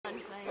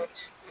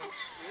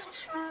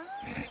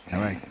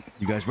right.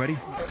 You guys ready?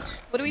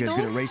 What are we You guys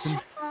doing? good at racing? You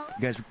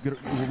guys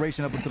we're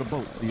racing up into the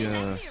boat.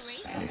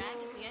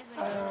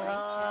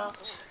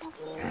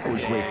 Oh,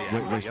 just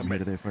race from here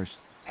to there first.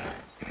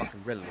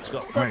 Fucking ready. Let's go.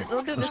 All right,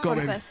 We'll do let's this go, one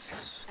baby. first.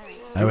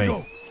 All right.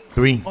 Go.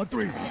 3. On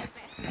 3.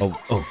 Oh.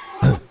 Go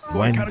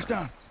ahead, count 1, us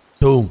down.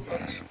 2,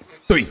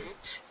 3.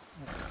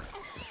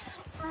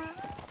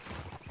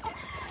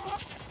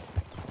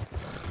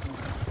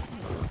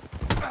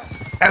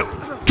 Ow.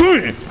 Come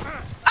here.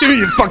 Give me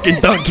your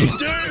fucking donkey.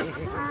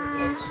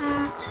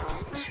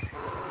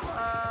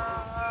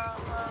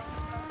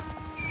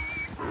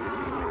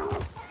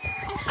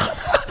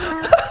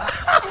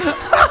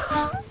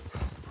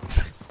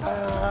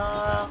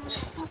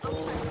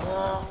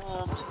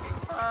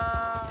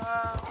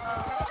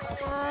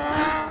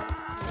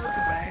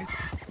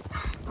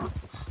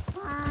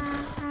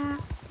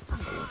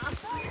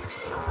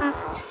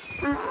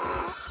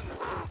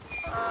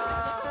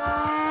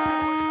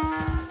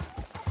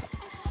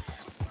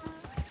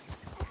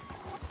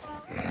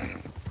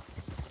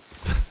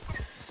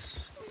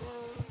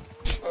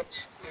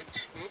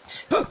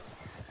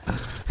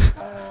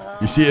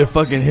 You see it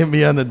fucking hit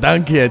me on the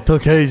donkey, I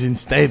took hers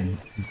instead.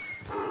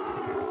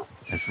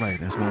 That's right.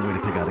 That's one way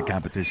to take out a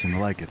competition. I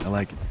like it.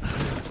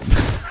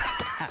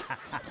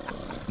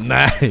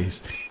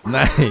 Nice.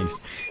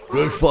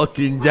 Good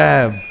fucking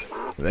job.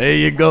 There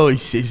you go,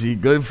 sissy.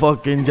 Good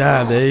fucking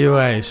job. There you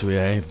are,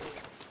 sweetheart.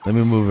 Let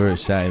me move her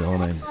aside.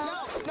 Hold on.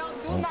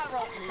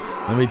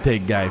 Let me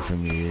take Guy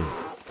from you here.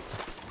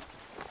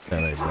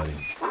 All right, buddy.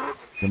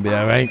 Gonna be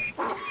all right?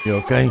 You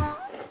okay?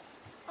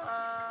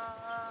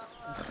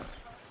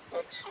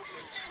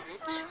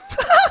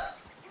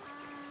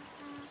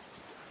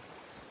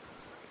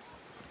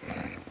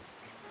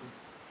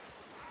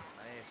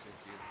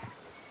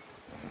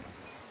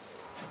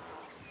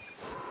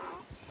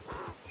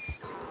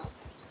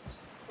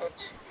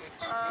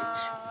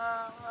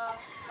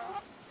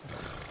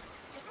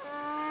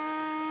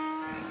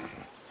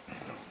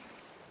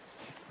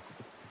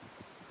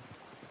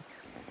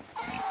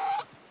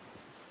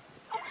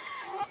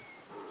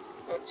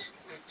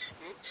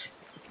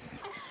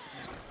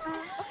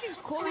 Fucking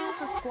Corey was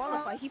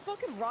disqualified. He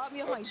fucking robbed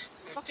me of my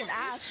fucking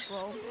ass,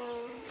 bro.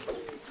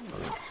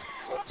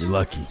 You're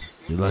lucky.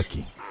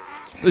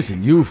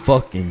 Listen, you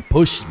fucking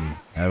pushed me,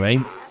 all right?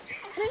 I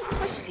didn't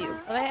push you,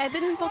 alright? I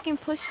didn't fucking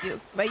push you,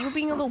 right? You were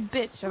being a little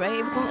bitch, alright?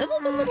 It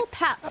was a little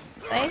tap,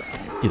 right?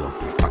 Get off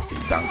the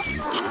fucking donkey.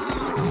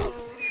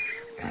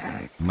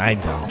 My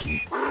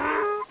donkey.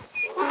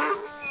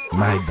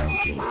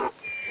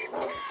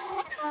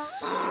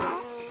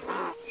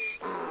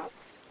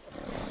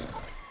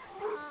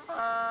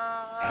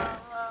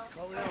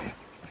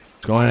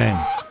 What's going on?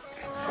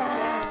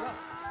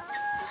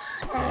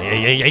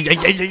 Hey.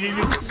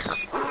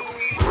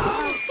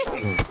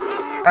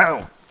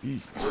 Ow!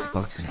 Jesus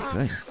fucking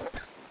thing.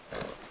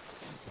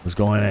 What's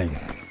going on?